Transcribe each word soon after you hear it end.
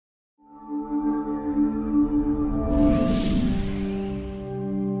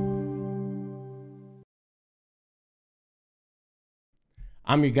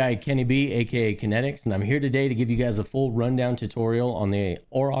I'm your guy Kenny B, aka Kinetics, and I'm here today to give you guys a full rundown tutorial on the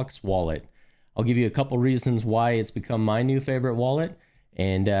Aurox wallet. I'll give you a couple reasons why it's become my new favorite wallet,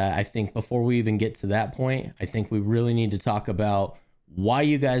 and I think before we even get to that point, I think we really need to talk about why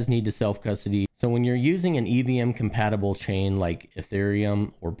you guys need to self-custody. So when you're using an EVM compatible chain like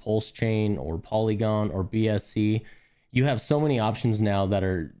Ethereum or Pulse Chain or Polygon or BSC, you have so many options now that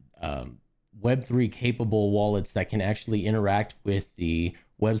are Web3 capable wallets that can actually interact with the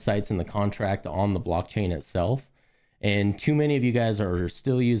websites and the contract on the blockchain itself. And too many of you guys are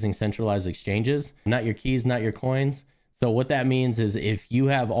still using centralized exchanges, not your keys, not your coins. So what that means is if you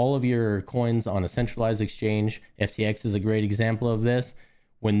have all of your coins on a centralized exchange, FTX is a great example of this.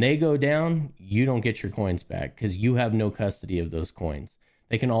 When they go down, you don't get your coins back because you have no custody of those coins.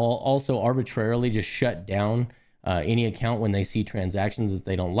 They can also arbitrarily just shut down any account when they see transactions that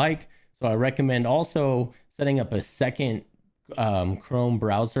they don't like. So I recommend also setting up a second Chrome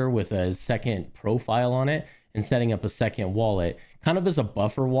browser with a second profile on it and setting up a second wallet, kind of as a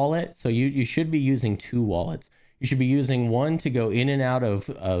buffer wallet. So you should be using two wallets. You should be using one to go in and out of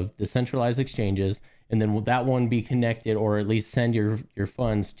the centralized exchanges, and then that one be connected, or at least send your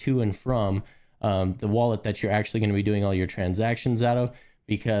funds to and from the wallet that you're actually going to be doing all your transactions out of.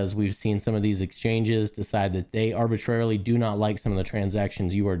 Because we've seen some of these exchanges decide that they arbitrarily do not like some of the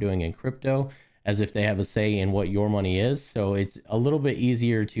transactions you are doing in crypto, as if they have a say in what your money is. So it's a little bit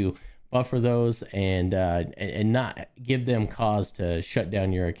easier to buffer those and not give them cause to shut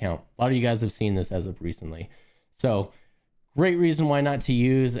down your account. A lot of you guys have seen this as of recently. So great reason why not to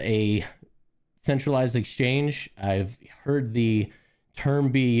use a centralized exchange. I've heard the term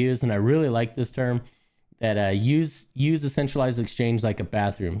be used, and I really like this term, that use a centralized exchange like a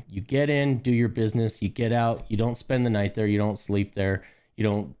bathroom. You get in, do your business, you get out, you don't spend the night there, you don't sleep there, you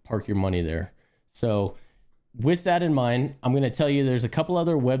don't park your money there. So with that in mind, I'm going to tell you there's a couple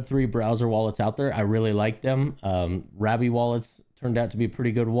other Web3 browser wallets out there. I really like them. Rabby Wallets turned out to be a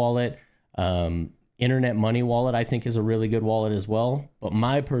pretty good wallet. Internet Money Wallet I think is a really good wallet as well. But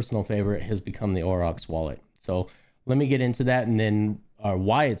my personal favorite has become the Aurox wallet. So let me get into that, and then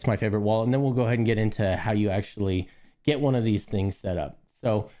why it's my favorite wallet, and then we'll go ahead and get into how you actually get one of these things set up.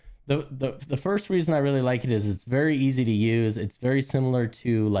 So the first reason I really like it is it's very easy to use. It's very similar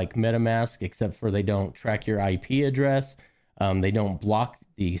to like MetaMask, except for they don't track your IP address. They don't block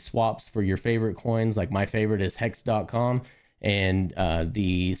the swaps for your favorite coins. Like my favorite is hex.com, and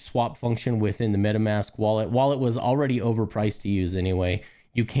the swap function within the MetaMask wallet, while it was already overpriced to use anyway,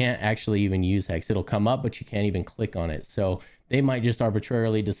 you can't actually even use Hex. It'll come up, but you can't even click on it. So they might just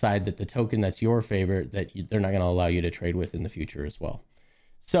arbitrarily decide that the token that's your favorite, that they're not going to allow you to trade with in the future as well.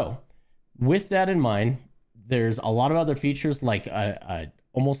 So with that in mind, there's a lot of other features like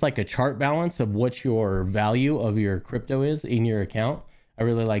almost like a chart balance of what your value of your crypto is in your account. I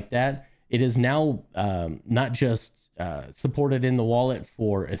really like that. It is now not just supported in the wallet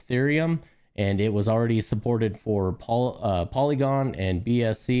for Ethereum, and it was already supported for Polygon and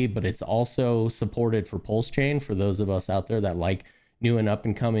BSC, but it's also supported for Pulse Chain for those of us out there that like new and up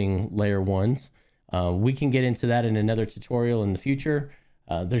and coming layer ones. We can get into that in another tutorial in the future.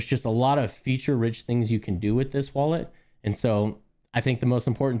 There's just a lot of feature rich things you can do with this wallet. And so I think the most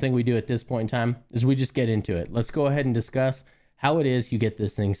important thing we do at this point in time is we just get into it. Let's go ahead and discuss how it is you get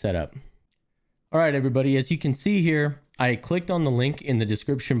this thing set up. All right, everybody, as you can see here, I clicked on the link in the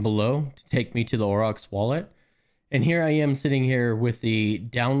description below to take me to the Aurox wallet. And here I am sitting here with the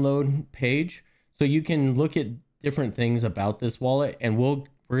download page. So you can look at different things about this wallet, and we're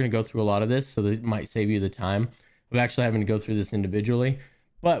going to go through a lot of this, so that might save you the time of actually having to go through this individually.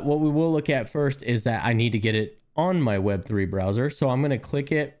 But what we will look at first is that I need to get it on my Web3 browser. So I'm going to click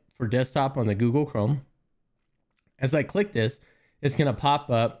it for desktop on the Google Chrome. As I click this, it's going to pop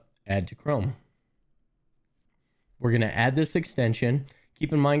up add to Chrome. We're going to add this extension.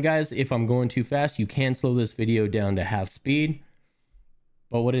 Keep in mind, guys, if I'm going too fast, you can slow this video down to half speed.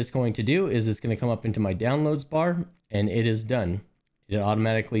 But what it's going to do is it's going to come up into my downloads bar, and it is done. It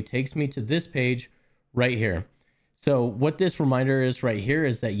automatically takes me to this page right here. So what this reminder is right here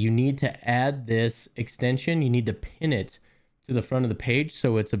is that you need to add this extension. You need to pin it to the front of the page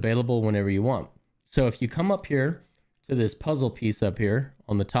so it's available whenever you want. So if you come up here to this puzzle piece up here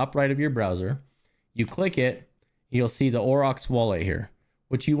on the top right of your browser, you click it, you'll see the Aurox wallet here.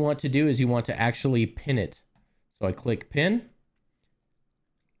 What you want to do is you want to actually pin it. So I click pin,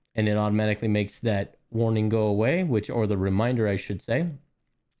 and it automatically makes that warning go away, or the reminder, I should say.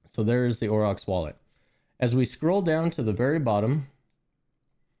 So there's the Aurox wallet. As we scroll down to the very bottom,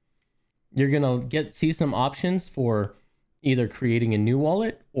 you're going to see some options for either creating a new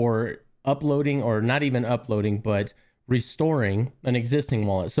wallet or uploading, or not even uploading, but restoring an existing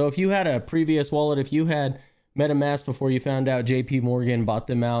wallet. So if you had a previous wallet, if you had MetaMask before you found out JP Morgan bought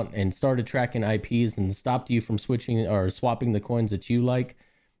them out and started tracking IPs and stopped you from switching or swapping the coins that you like,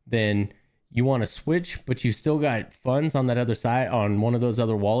 then you want to switch, but you still got funds on that other side on one of those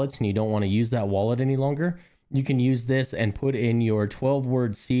other wallets and you don't want to use that wallet any longer, you can use this and put in your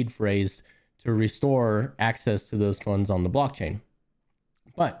 12-word seed phrase to restore access to those funds on the blockchain.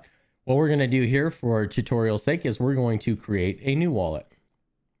 But what we're going to do here for tutorial's sake is we're going to create a new wallet.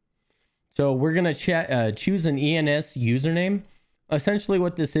 So we're going to choose an ENS username. Essentially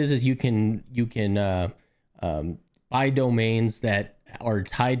what this is you can buy domains that are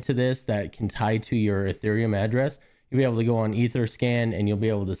tied to this, that can tie to your Ethereum address. You'll be able to go on Etherscan and you'll be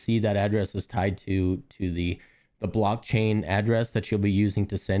able to see that address is tied to the blockchain address that you'll be using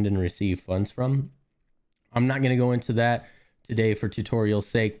to send and receive funds from. I'm not going to go into that today for tutorial's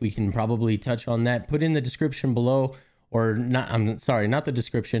sake. We can probably touch on that. Put in the description below, or not, I'm sorry, not the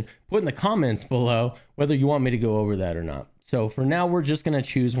description. Put in the comments below whether you want me to go over that or not. So for now, we're just going to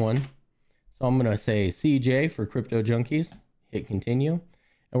choose one. So I'm going to say CJ for Crypto Junkies. Hit continue.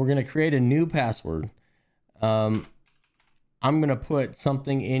 And we're going to create a new password. I'm going to put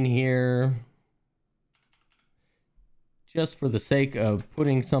something in here just for the sake of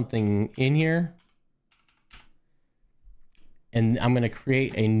putting something in here. And I'm going to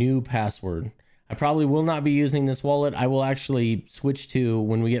create a new password. I probably will not be using this wallet. I will actually switch to,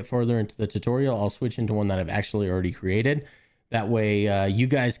 when we get further into the tutorial, I'll switch into one that I've actually already created. That way you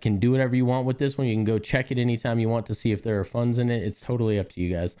guys can do whatever you want with this one. You can go check it anytime you want to see if there are funds in it. It's totally up to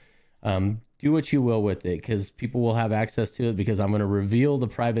you guys. Do what you will with it because people will have access to it, because I'm going to reveal the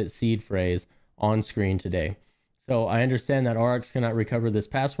private seed phrase on screen today. So I understand that Aurox cannot recover this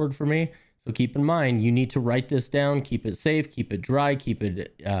password for me. So keep in mind, you need to write this down, keep it safe, keep it dry, keep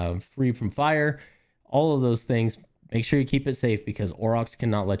it free from fire, all of those things. Make sure you keep it safe because Aurox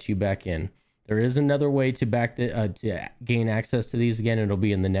cannot let you back in. There is another way to to gain access to these again. It'll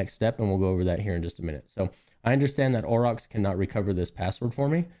be in the next step, and we'll go over that here in just a minute. So I understand that Aurox cannot recover this password for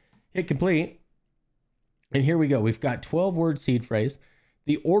me. Hit complete. And here we go. We've got 12-word seed phrase.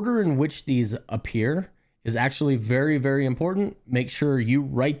 The order in which these appear is actually very, very important. Make sure you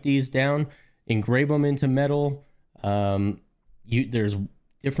write these down, engrave them into metal. There's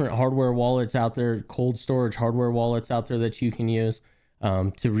different hardware wallets out there, cold storage hardware wallets out there that you can use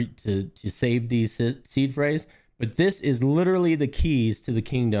to save these seed phrase. But this is literally the keys to the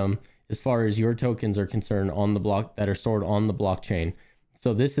kingdom as far as your tokens are concerned on the block that are stored on the blockchain.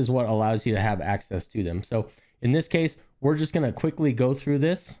 So this is what allows you to have access to them. So in this case, we're just going to quickly go through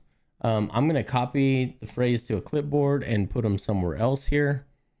this. I'm going to copy the phrase to a clipboard and put them somewhere else here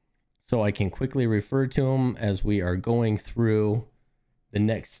so I can quickly refer to them as we are going through the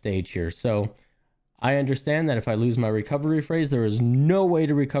next stage here. So I understand that if I lose my recovery phrase, there is no way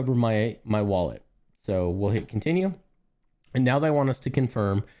to recover my wallet. So we'll hit continue. And now they want us to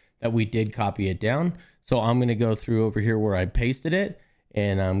confirm that we did copy it down. So I'm going to go through over here where I pasted it,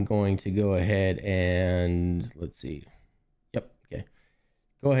 and I'm going to go ahead and let's see. Yep. Okay.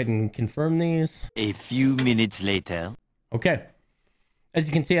 Go ahead and confirm these. A few minutes later. Okay. As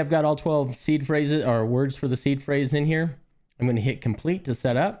you can see, I've got all 12 seed phrases or words for the seed phrase in here. I'm going to hit complete to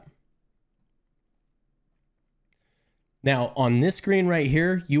set up. Now on this screen right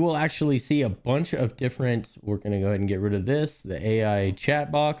here, you will actually see a bunch of different, we're going to go ahead and get rid of this, the AI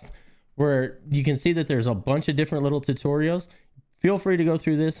chat box, where you can see that there's a bunch of different little tutorials. Feel free to go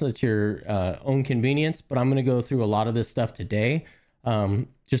through this at your own convenience, but I'm going to go through a lot of this stuff today,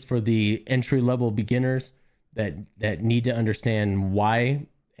 just for the entry-level beginners that need to understand why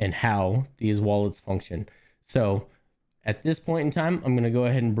and how these wallets function. So at this point in time, I'm going to go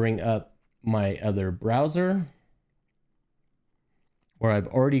ahead and bring up my other browser where I've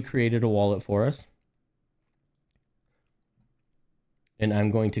already created a wallet for us. And I'm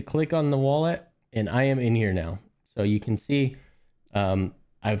going to click on the wallet, and I am in here now. So you can see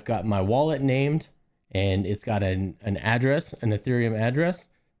I've got my wallet named, and it's got an address, an Ethereum address.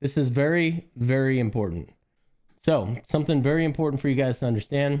 This is very, very important. So something very important for you guys to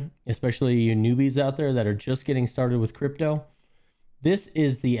understand, especially you newbies out there that are just getting started with crypto. This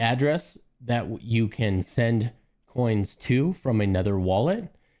is the address that you can send coins to from another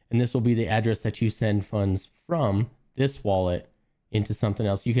wallet. And this will be the address that you send funds from this wallet into something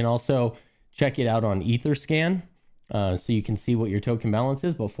else. You can also check it out on Etherscan, so you can see what your token balance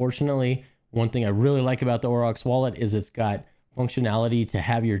is. But fortunately, one thing I really like about the Aurox wallet is it's got functionality to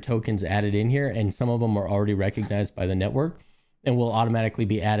have your tokens added in here, and some of them are already recognized by the network and will automatically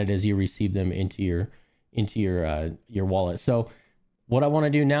be added as you receive them into your wallet. So what I want to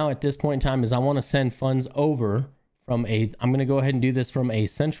do now at this point in time is I want to send funds over I'm going to go ahead and do this from a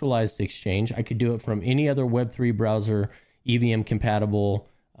centralized exchange. I could do it from any other Web3 browser, EVM compatible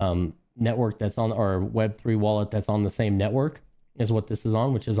network that's on, or Web3 wallet that's on the same network as what this is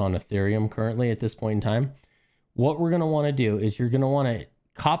on, which is on Ethereum currently at this point in time. What we're going to want to do is you're going to want to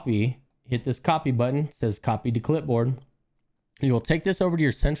hit this copy button. It says copy to clipboard. You will take this over to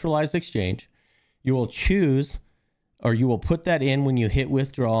your centralized exchange. You will choose, or you will put that in when you hit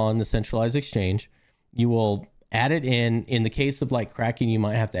withdraw on the centralized exchange. You will add it in. In the case of like Kraken, you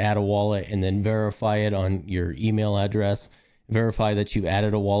might have to add a wallet and then verify it on your email address, verify that you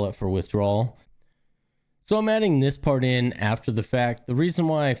added a wallet for withdrawal. So I'm adding this part in after the fact. The reason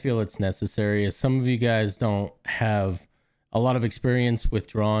why I feel it's necessary is some of you guys don't have a lot of experience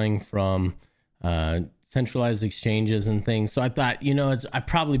withdrawing from centralized exchanges and things. So I thought, you know, I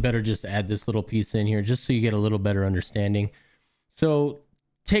probably better just add this little piece in here just so you get a little better understanding. So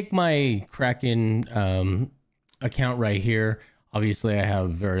take my Kraken account right here. Obviously, I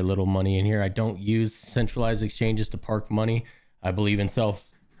have very little money in here. I don't use centralized exchanges to park money. I believe in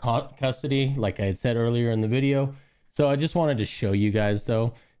self-custody, like I had said earlier in the video. So I just wanted to show you guys,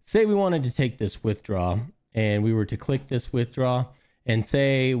 though. Say we wanted to take this withdraw, and we were to click this withdraw, and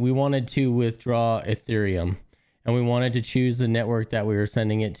say we wanted to withdraw Ethereum, and we wanted to choose the network that we were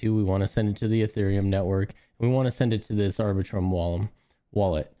sending it to. We want to send it to the Ethereum network. We want to send it to this Arbitrum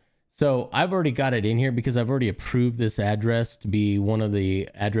wallet. So I've already got it in here because I've already approved this address to be one of the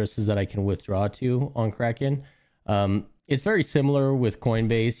addresses that I can withdraw to on Kraken. It's very similar with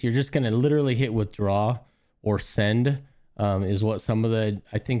Coinbase. You're just going to literally hit withdraw or send is what some of the,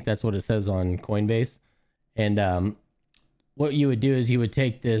 I think that's what it says on Coinbase. And what you would do is you would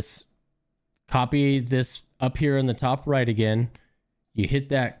take this, copy this up here in the top right again. You hit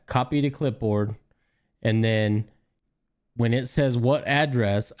that copy to clipboard, and then when it says what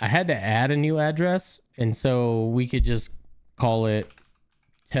address, I had to add a new address, and so we could just call it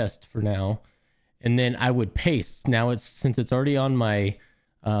test for now. And then I would paste. Now since it's already on my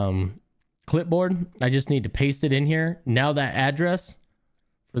clipboard, I just need to paste it in here. Now that address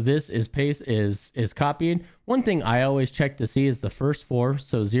for this is copied. One thing I always check to see is the first four.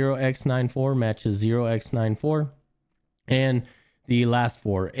 So 0x94 matches 0x94, and the last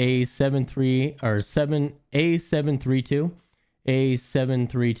four,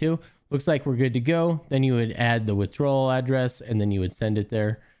 A732. Looks like we're good to go. Then you would add the withdrawal address, and then you would send it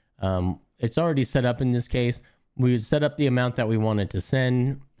there. It's already set up in this case. We would set up the amount that we wanted to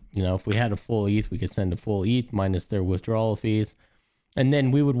send. You know, if we had a full ETH, we could send a full ETH minus their withdrawal fees. And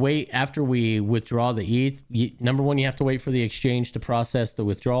then we would wait after we withdraw the ETH. Number one, you have to wait for the exchange to process the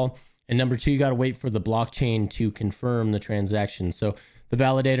withdrawal. And number two, you got to wait for the blockchain to confirm the transaction. So the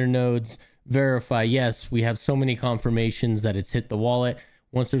validator nodes verify, yes, we have so many confirmations that it's hit the wallet.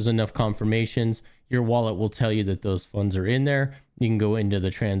 Once there's enough confirmations, your wallet will tell you that those funds are in there. You can go into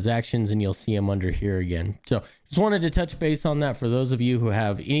the transactions and you'll see them under here again. So just wanted to touch base on that for those of you who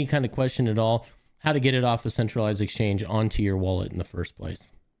have any kind of question at all, how to get it off a centralized exchange onto your wallet in the first place.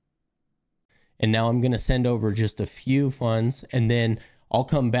 And now I'm going to send over just a few funds, and then I'll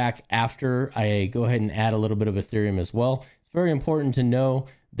come back after I go ahead and add a little bit of Ethereum as well. It's very important to know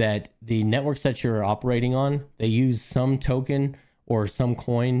that the networks that you're operating on, they use some token or some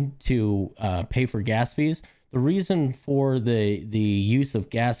coin to pay for gas fees. The reason for the use of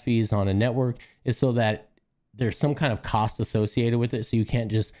gas fees on a network is so that there's some kind of cost associated with it. So you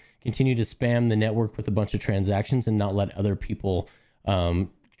can't just continue to spam the network with a bunch of transactions and not let other people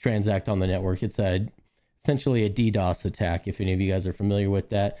transact on the network. It's essentially a DDoS attack, if any of you guys are familiar with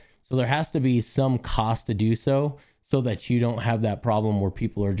that. So there has to be some cost to do so that you don't have that problem where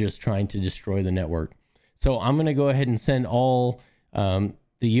people are just trying to destroy the network. So I'm going to go ahead and send all the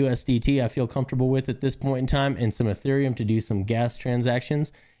USDT I feel comfortable with at this point in time, and some Ethereum to do some gas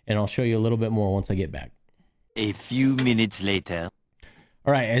transactions. And I'll show you a little bit more once I get back. A few minutes later.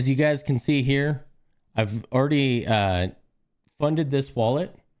 All right, as you guys can see here, I've already funded this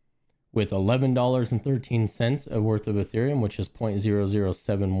wallet with $11.13 worth of Ethereum, which is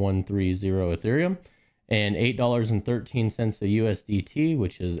 0.007130 Ethereum, and $8.13 of USDT,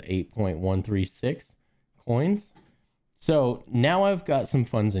 which is 8.136 coins. So now I've got some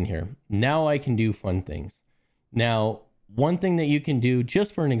funds in here. Now I can do fun things. Now, one thing that you can do,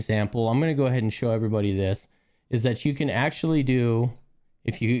 just for an example, I'm going to go ahead and show everybody this, is that you can actually do,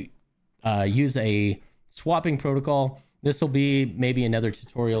 if you use a swapping protocol, this will be maybe another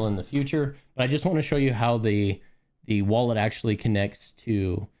tutorial in the future, but I just want to show you how the wallet actually connects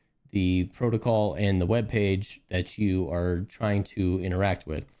to the protocol and the web page that you are trying to interact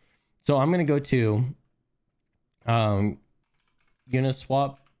with. So I'm going to go to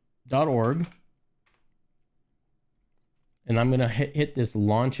uniswap.org. and I'm going to hit this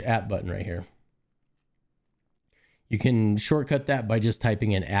launch app button right here. You can shortcut that by just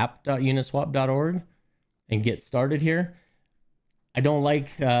typing in app.uniswap.org and get started here. I don't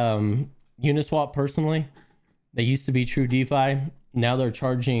like Uniswap personally. They used to be True DeFi. Now they're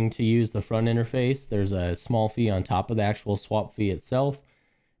charging to use the front interface. There's a small fee on top of the actual swap fee itself.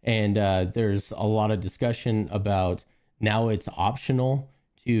 And there's a lot of discussion about now it's optional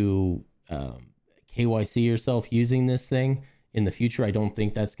to KYC yourself using this thing. In the future, I don't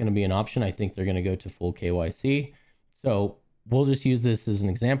think that's going to be an option. I think they're going to go to full KYC. So we'll just use this as an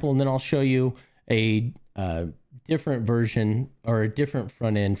example, and then I'll show you a different version or a different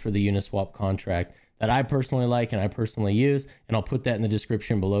front end for the Uniswap contract that I personally like and I personally use, and I'll put that in the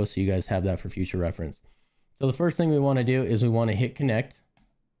description below so you guys have that for future reference. So the first thing we want to do is we want to hit connect,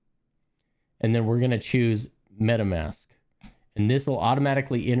 and then we're going to choose MetaMask, and this will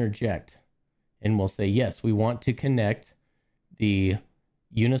automatically interject, and we'll say, yes, we want to connect the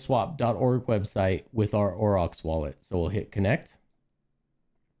uniswap.org website with our Aurox wallet. So we'll hit connect,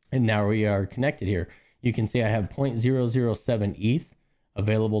 and now we are connected here. You can see I have 0.007 ETH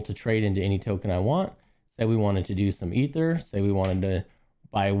available to trade into any token I want. Say we wanted to do some Ether. Say we wanted to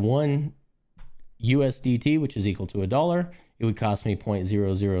buy 1 USDT, which is equal to $1. It would cost me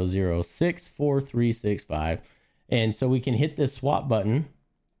 0.00064365. And so we can hit this swap button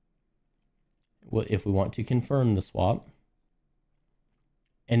if we want to confirm the swap.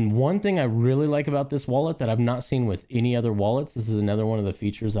 And one thing I really like about this wallet that I've not seen with any other wallets, this is another one of the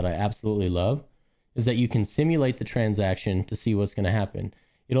features that I absolutely love, is that you can simulate the transaction to see what's going to happen.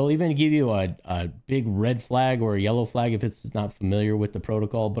 It'll even give you a big red flag or a yellow flag if it's not familiar with the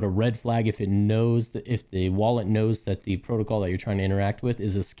protocol, but a red flag if it knows that, if the wallet knows that the protocol that you're trying to interact with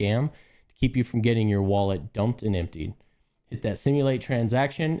is a scam, to keep you from getting your wallet dumped and emptied. Hit that simulate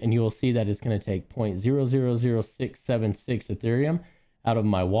transaction, and you will see that it's going to take 0.000676 Ethereum out of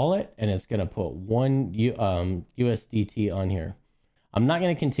my wallet, and it's going to put 1 USDT on here. I'm not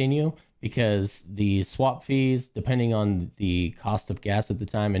going to continue because the swap fees, depending on the cost of gas at the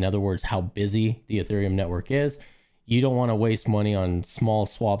time, in other words, how busy the Ethereum network is, you don't want to waste money on small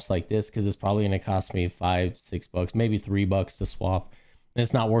swaps like this because it's probably going to cost me $5-6, maybe $3 to swap. And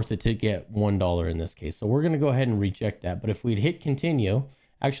it's not worth it to get $1 in this case. So we're going to go ahead and reject that. But if we'd hit continue,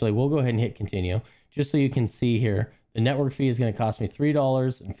 actually, we'll go ahead and hit continue just so you can see here. The network fee is going to cost me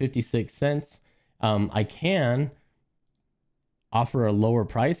 $3.56. I can offer a lower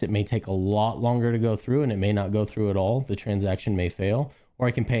price. It may take a lot longer to go through, and it may not go through at all. The transaction may fail, or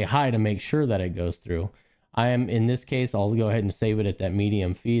I can pay high to make sure that it goes through. I am, in this case, I'll go ahead and save it at that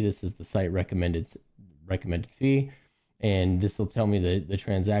medium fee. This is the site recommended fee, and this will tell me the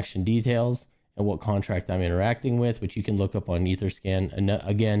transaction details and what contract I'm interacting with, which you can look up on Etherscan. And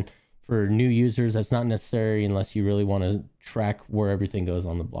again, for new users, that's not necessary unless you really want to track where everything goes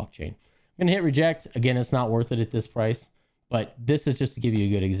on the blockchain. I'm going to hit reject. Again, it's not worth it at this price, but this is just to give you a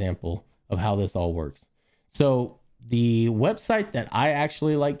good example of how this all works. So the website that I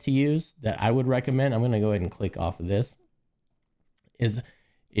actually like to use, that I would recommend, I'm going to go ahead and click off of this, is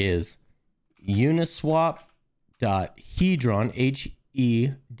uniswap.hedron,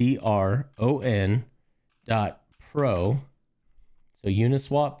 HEDRON.pro. So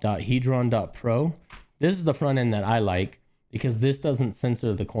uniswap.hedron.pro. This is the front end that I like because this doesn't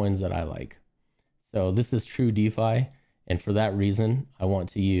censor the coins that I like. So this is true DeFi. And for that reason, I want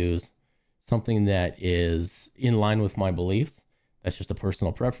to use something that is in line with my beliefs. That's just a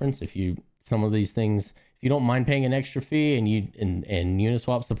personal preference. If you, some of these things, if you don't mind paying an extra fee and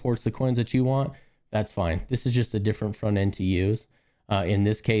Uniswap supports the coins that you want, that's fine. This is just a different front end to use. In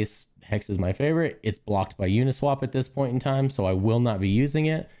this case, Hex is my favorite. It's blocked by Uniswap at this point in time, so I will not be using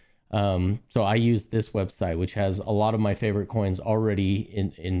it. So I use this website, which has a lot of my favorite coins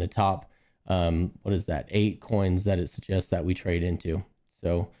already in the top, what is that, 8 coins that it suggests that we trade into.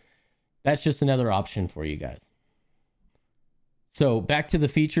 So that's just another option for you guys. So back to the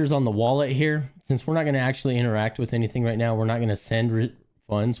features on the wallet here. Since we're not going to actually interact with anything right now, we're not going to send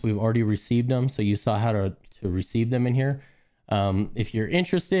funds. We've already received them, so you saw how to receive them in here. If you're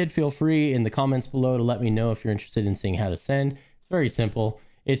interested, feel free in the comments below to let me know if you're interested in seeing how to send. It's very simple.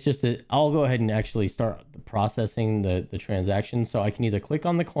 It's just that I'll go ahead and actually start processing the transaction. So I can either click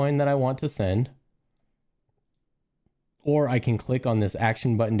on the coin that I want to send, or I can click on this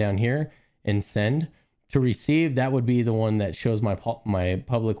action button down here and send. To receive, that would be the one that shows my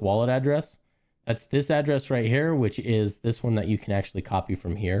public wallet address. That's this address right here, which is this one that you can actually copy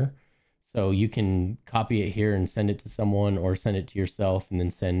from here. So you can copy it here and send it to someone, or send it to yourself and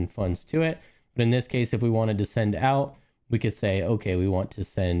then send funds to it. But in this case, if we wanted to send out, we could say, okay, we want to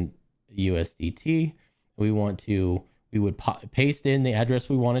send USDT. We want to We would paste in the address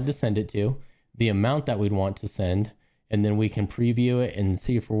we wanted to send it to, the amount that we'd want to send, and then we can preview it and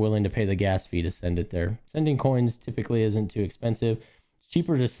see if we're willing to pay the gas fee to send it there. Sending coins typically isn't too expensive. It's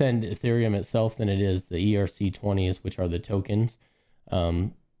cheaper to send Ethereum itself than it is the ERC20s, which are the tokens.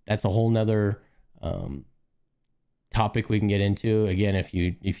 That's a whole nother topic we can get into. Again, if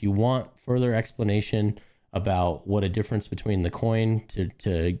you want further explanation about what a difference between the coin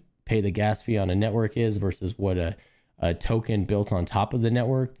to pay the gas fee on a network is versus what a token built on top of the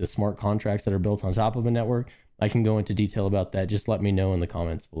network, the smart contracts that are built on top of a network, I can go into detail about that. Just let me know in the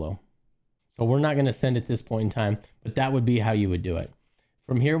comments below. So we're not going to send at this point in time, but that would be how you would do it.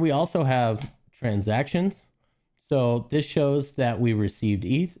 From here, we also have transactions. So this shows that we received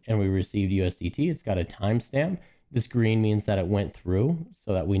ETH and we received USDT. It's got a timestamp. This green means that it went through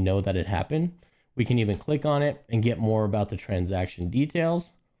so that we know that it happened. We can even click on it and get more about the transaction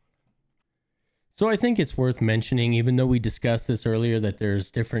details. So I think it's worth mentioning, even though we discussed this earlier, that there's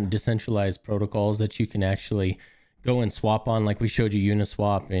different decentralized protocols that you can actually go and swap on, like we showed you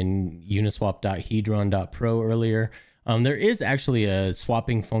Uniswap and uniswap.hedron.pro earlier. There is actually a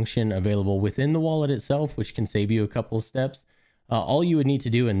swapping function available within the wallet itself, which can save you a couple of steps. All you would need to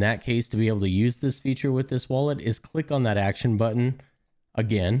do in that case to be able to use this feature with this wallet is click on that action button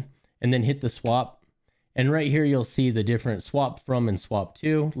again, and then hit the swap. And right here, you'll see the different swap from and swap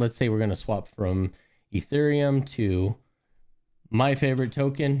to. Let's say we're going to swap from Ethereum to my favorite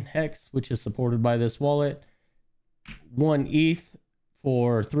token, Hex, which is supported by this wallet. 1 ETH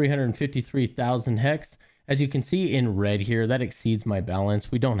for 353,000 Hex. As you can see in red here, that exceeds my balance.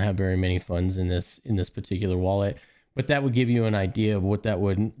 We don't have very many funds in this particular wallet, but that would give you an idea of what that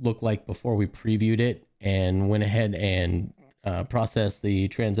would look like before we previewed it and went ahead and processed the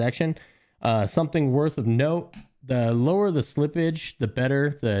transaction. Something worth of note, the lower the slippage, the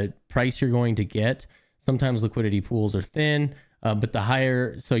better the price you're going to get. Sometimes liquidity pools are thin, but the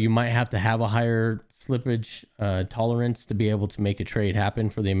higher, so you might have to have a higher slippage tolerance to be able to make a trade happen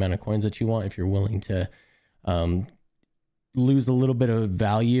for the amount of coins that you want if you're willing to lose a little bit of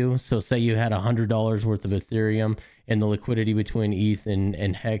value. So say you had $100 worth of Ethereum and the liquidity between ETH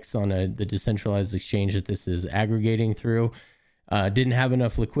and Hex on the decentralized exchange that this is aggregating through. Didn't have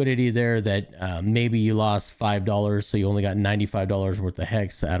enough liquidity there that maybe you lost $5, so you only got $95 worth of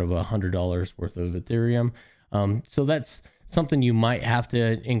Hex out of $100 worth of Ethereum. So that's something you might have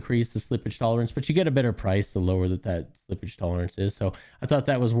to increase the slippage tolerance, but you get a better price the lower that slippage tolerance is. So I thought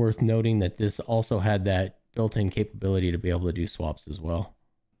that was worth noting, that this also had that built-in capability to be able to do swaps as well.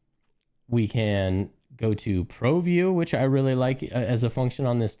 We can go to Pro View, which I really like as a function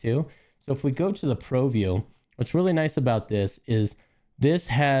on this too. So if we go to the Pro View, what's really nice about this is this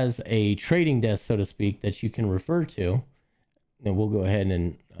has a trading desk, so to speak, that you can refer to. And we'll go ahead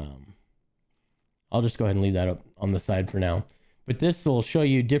and I'll just go ahead and leave that up on the side for now. But this will show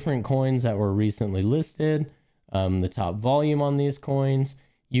you different coins that were recently listed, the top volume on these coins.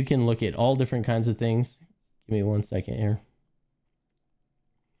 You can look at all different kinds of things. Give me 1 second here.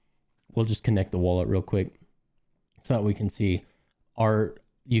 We'll just connect the wallet real quick so that we can see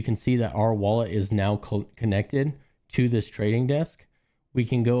you can see that our wallet is now connected to this trading desk. We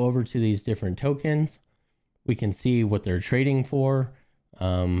can go over to these different tokens. We can see what they're trading for.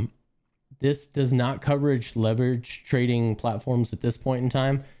 This does not coverage leverage trading platforms at this point in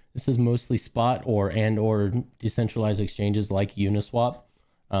time. This is mostly spot or decentralized exchanges like Uniswap.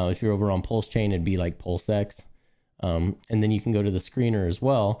 If you're over on Pulse Chain, it'd be like PulseX. And then you can go to the screener as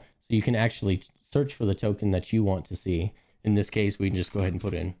well. So you can actually search for the token that you want to see. In this case, we can just go ahead and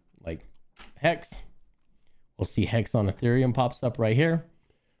put in like Hex. We'll see Hex on Ethereum pops up right here.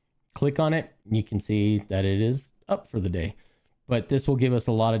 Click on it. And you can see that it is up for the day. But this will give us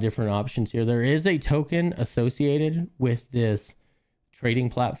a lot of different options here. There is a token associated with this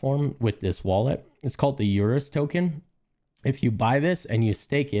trading platform, with this wallet. It's called the Aurox token. If you buy this and you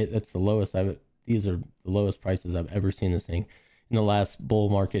stake it, that's the lowest these are the lowest prices I've ever seen this thing. In the last bull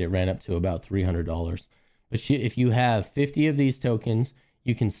market, it ran up to about $300. But if you have 50 of these tokens,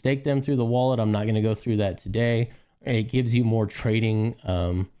 you can stake them through the wallet. I'm not going to go through that today. It gives you more trading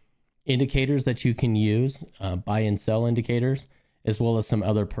indicators that you can use, buy and sell indicators, as well as some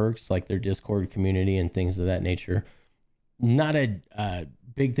other perks like their Discord community and things of that nature. Not a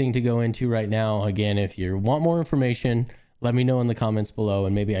big thing to go into right now. Again, if you want more information, let me know in the comments below,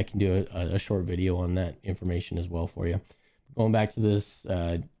 and maybe I can do a short video on that information as well for you. Going back to this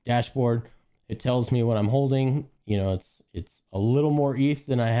dashboard, it tells me what I'm holding. You know, it's a little more ETH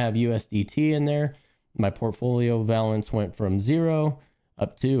than I have USDT in there. My portfolio balance went from 0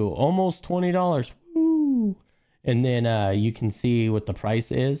 up to almost $20. Woo! And then you can see what the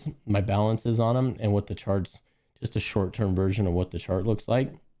price is, my balances on them, and what the charts just a short-term version of what the chart looks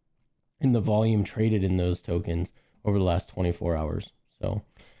like and the volume traded in those tokens over the last 24 hours. So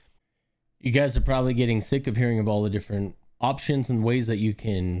you guys are probably getting sick of hearing of all the different options and ways that you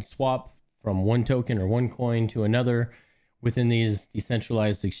can swap from one token or one coin to another within these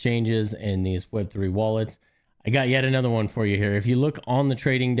decentralized exchanges and these Web3 wallets. I got yet another one for you here. If you look on the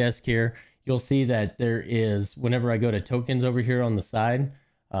trading desk here, you'll see that there is, whenever I go to tokens over here on the side,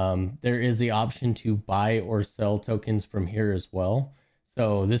 there is the option to buy or sell tokens from here as well.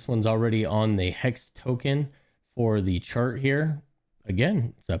 So this one's already on the Hex token for the chart here.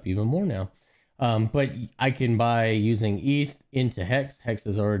 Again, it's up even more now. But I can buy using ETH into Hex. Hex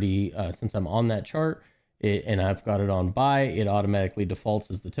is already, since I'm on that chart, and I've got it on buy, it automatically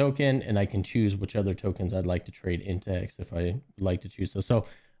defaults as the token, and I can choose which other tokens I'd like to trade into Hex if I would like to choose so. So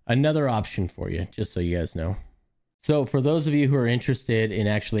another option for you, just so you guys know. So for those of you who are interested in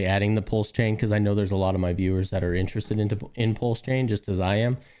actually adding the Pulse chain, because I know there's a lot of my viewers that are interested in Pulse chain, just as I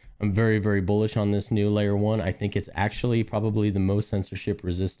am, I'm very, very bullish on this new layer 1. I think it's actually probably the most censorship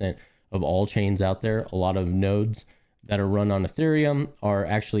resistant of all chains out there. A lot of nodes that are run on Ethereum are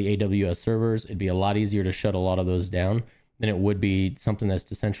actually AWS servers. It'd be a lot easier to shut a lot of those down than it would be something that's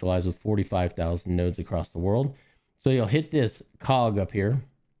decentralized with 45,000 nodes across the world. So you'll hit this cog up here.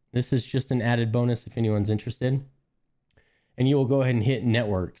 This is just an added bonus if anyone's interested. And you will go ahead and hit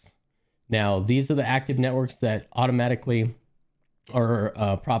networks. Now, these are the active networks that automatically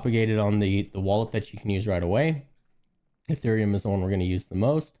are propagated on the wallet that you can use right away. Ethereum is the one we're going to use the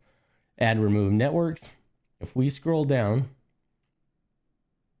most. Add remove networks. If we scroll down,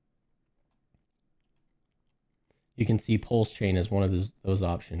 you can see Pulse Chain is one of those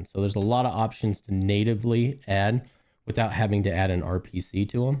options. So there's a lot of options to natively add without having to add an RPC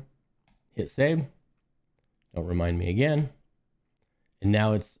to them. Hit save. Don't remind me again. And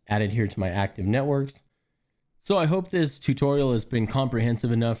now it's added here to my active networks. So I hope this tutorial has been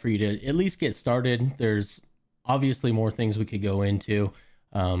comprehensive enough for you to at least get started. There's obviously more things we could go into,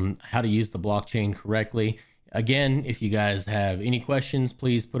 how to use the blockchain correctly. Again, if you guys have any questions,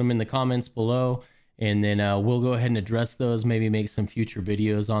 please put them in the comments below, and then we'll go ahead and address those, maybe make some future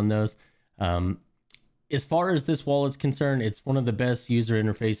videos on those. As far as this wallet's concerned, it's one of the best user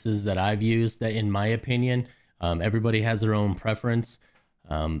interfaces that I've used, that in my opinion. Everybody has their own preference.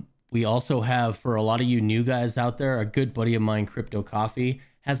 We also have, for a lot of you new guys out there, a good buddy of mine, Crypto Coffee,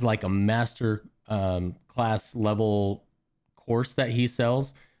 has like a master class level course that he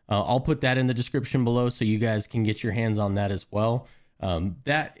sells. I'll put that in the description below so you guys can get your hands on that as well.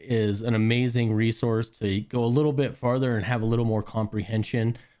 That is an amazing resource to go a little bit farther and have a little more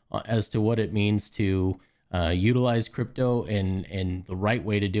comprehension as to what it means to utilize crypto and the right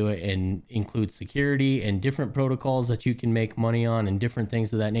way to do it, and include security and different protocols that you can make money on and different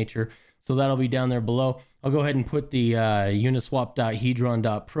things of that nature. So that'll be down there below. I'll go ahead and put the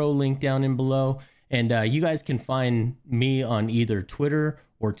uniswap.hedron.pro link down in below. And you guys can find me on either Twitter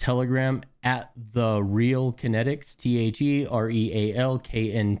or Telegram at The Real Kinetics,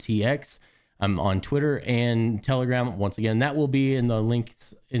 TheRealKNTX. I'm on Twitter and Telegram. Once again, that will be in the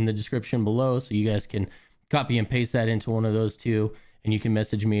links in the description below, so you guys can copy and paste that into one of those two, and you can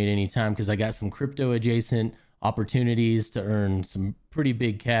message me at any time, because I got some crypto adjacent opportunities to earn some pretty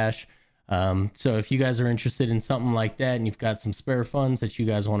big cash. So if you guys are interested in something like that and you've got some spare funds that you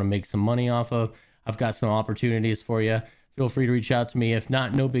guys want to make some money off of, I've got some opportunities for you. Feel free to reach out to me. If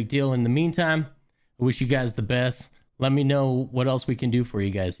not, no big deal. In the meantime, I wish you guys the best. Let me know what else we can do for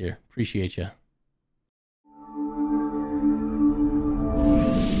you guys here. Appreciate you.